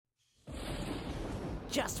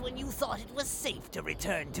Just when you thought it was safe to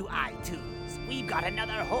return to iTunes, we've got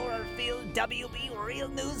another horror-filled WB Real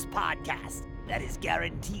News podcast that is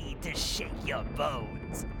guaranteed to shake your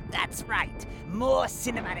bones. That's right, more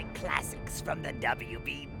cinematic classics from the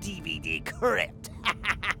WB DVD crypt.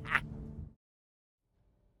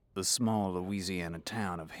 The small Louisiana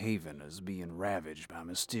town of Haven is being ravaged by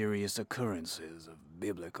mysterious occurrences of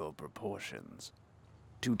biblical proportions.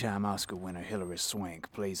 Two-time Oscar winner Hilary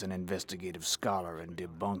Swank plays an investigative scholar and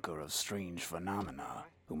debunker of strange phenomena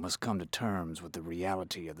who must come to terms with the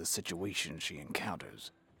reality of the situation she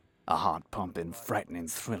encounters. A heart-pumping, frightening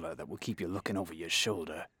thriller that will keep you looking over your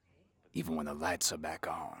shoulder, even when the lights are back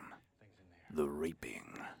on. The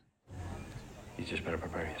Reaping. You just better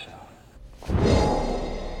prepare yourself.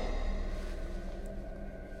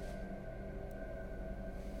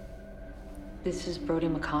 This is Brody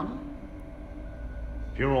McConnell?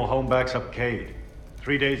 Funeral home backs up Cade.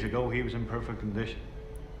 3 days ago, he was in perfect condition.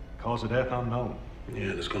 Cause of death unknown. Yeah,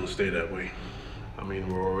 and it's gonna stay that way. I mean,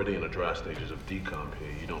 we're already in the dry stages of decomp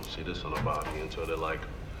here. You don't see this on a body until they're like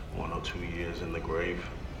 1 or 2 years in the grave.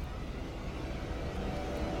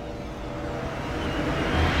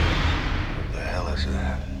 What the hell is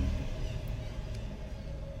that?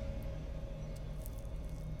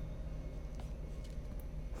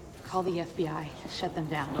 Call the FBI. Shut them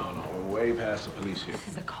down. No, we're way past the police here. This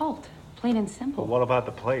is a cult. Plain and simple. But what about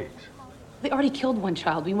the plagues? They already killed one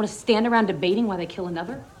child. We want to stand around debating why they kill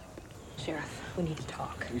another? Sheriff, we need to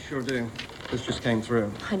talk. We sure do. This just came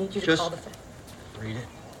through. I need you to call the feds. Read it.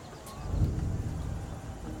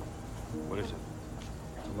 What is it?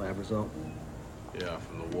 It's a lab result. Yeah,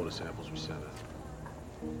 from the water samples we sent it.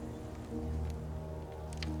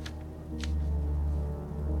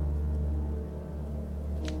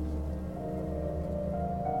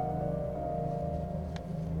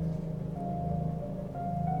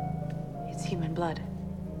 It's human blood.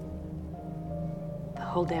 The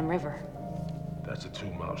whole damn river. That's a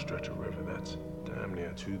 2-mile stretch of river. That's damn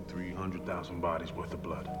near 200,000-300,000 bodies worth of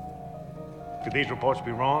blood. Could these reports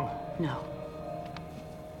be wrong? No.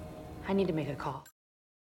 I need to make a call.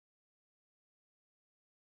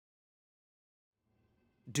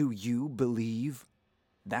 Do you believe?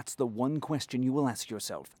 That's the one question you will ask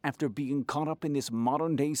yourself after being caught up in this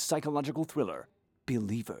modern-day psychological thriller,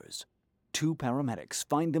 Believers. 2 paramedics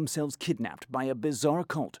find themselves kidnapped by a bizarre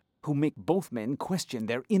cult who make both men question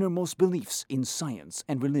their innermost beliefs in science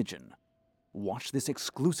and religion. Watch this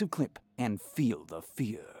exclusive clip and feel the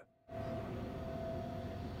fear.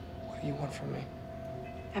 What do you want from me?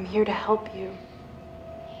 I'm here to help you.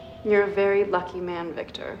 You're a very lucky man,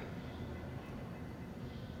 Victor.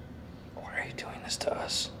 Why are you doing this to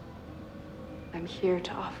us? I'm here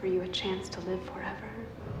to offer you a chance to live forever.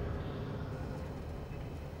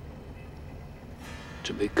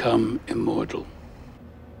 To become immortal.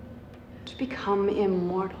 To become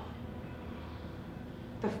immortal.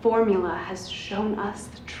 The formula has shown us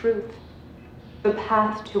the truth. The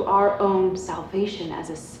path to our own salvation as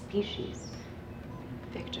a species.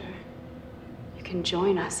 Victor, you can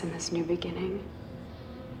join us in this new beginning.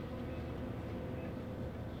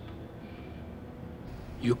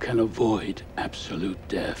 You can avoid absolute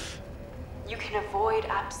death. You can avoid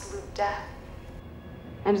absolute death.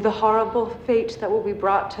 And the horrible fate that will be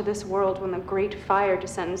brought to this world when the great fire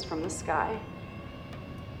descends from the sky.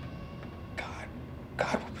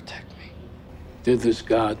 God will protect me. Did this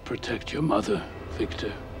God protect your mother,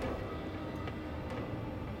 Victor?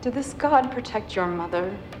 Did this God protect your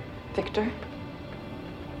mother, Victor?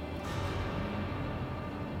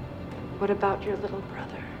 What about your little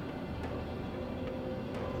brother?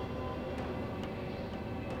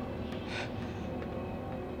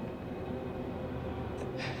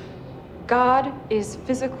 God is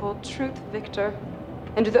physical truth, Victor.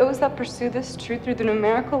 And those that pursue this truth through the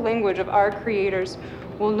numerical language of our creators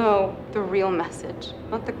will know the real message,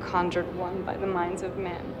 not the conjured one by the minds of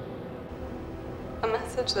man. A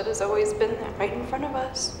message that has always been there, right in front of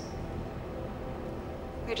us.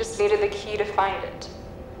 We just needed the key to find it.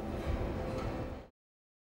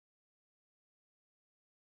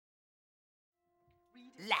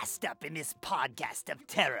 Last up in this podcast of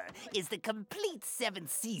terror is the complete 7th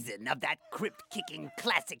season of that crypt-kicking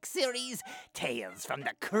classic series, Tales from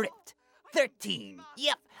the Crypt. 13.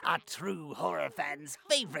 Yep, a true horror fan's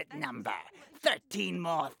favorite number. 13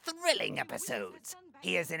 more thrilling episodes.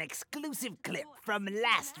 Here's an exclusive clip from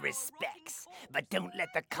Last Respects. But don't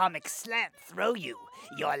let the comic slant throw you.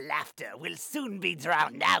 Your laughter will soon be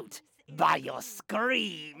drowned out by your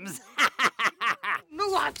screams.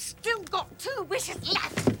 No, I've still got 2 wishes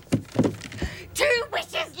left. 2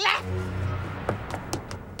 wishes left.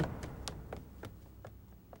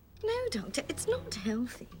 No, Doctor, it's not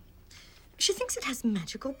healthy. She thinks it has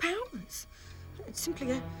magical powers. It's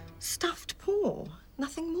simply a stuffed paw,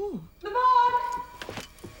 nothing more. Lamont!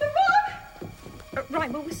 Lamont!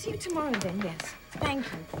 Right, well, we'll see you tomorrow then, yes. Thank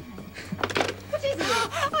you. What is it?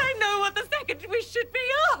 I know what the second wish should be.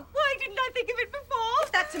 Oh, why didn't I think of it before?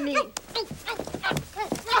 That's me.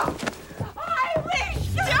 I wish!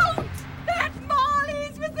 Don't! That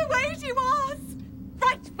Marley's was the way she was!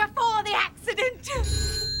 Right before the accident! No!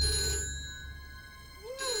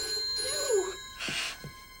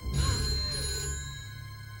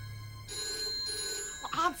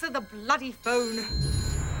 Answer the bloody phone.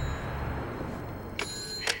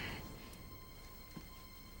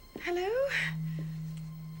 Hello?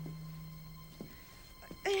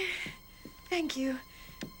 Thank you.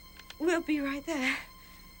 We'll be right there.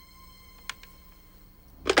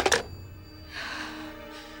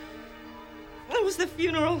 That was the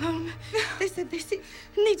funeral home. They said they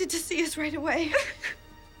needed to see us right away.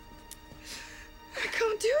 I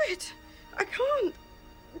can't do it. I can't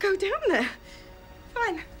go down there.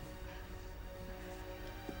 Fine.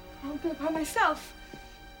 I'll go by myself.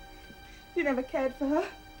 You never cared for her.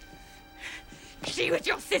 She was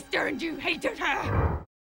your sister and you hated her.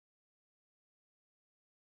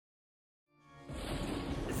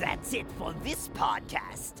 That's it for this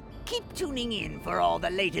podcast. Keep tuning in for all the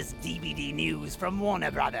latest DVD news from Warner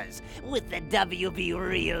Brothers with the WB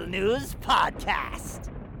Real News Podcast.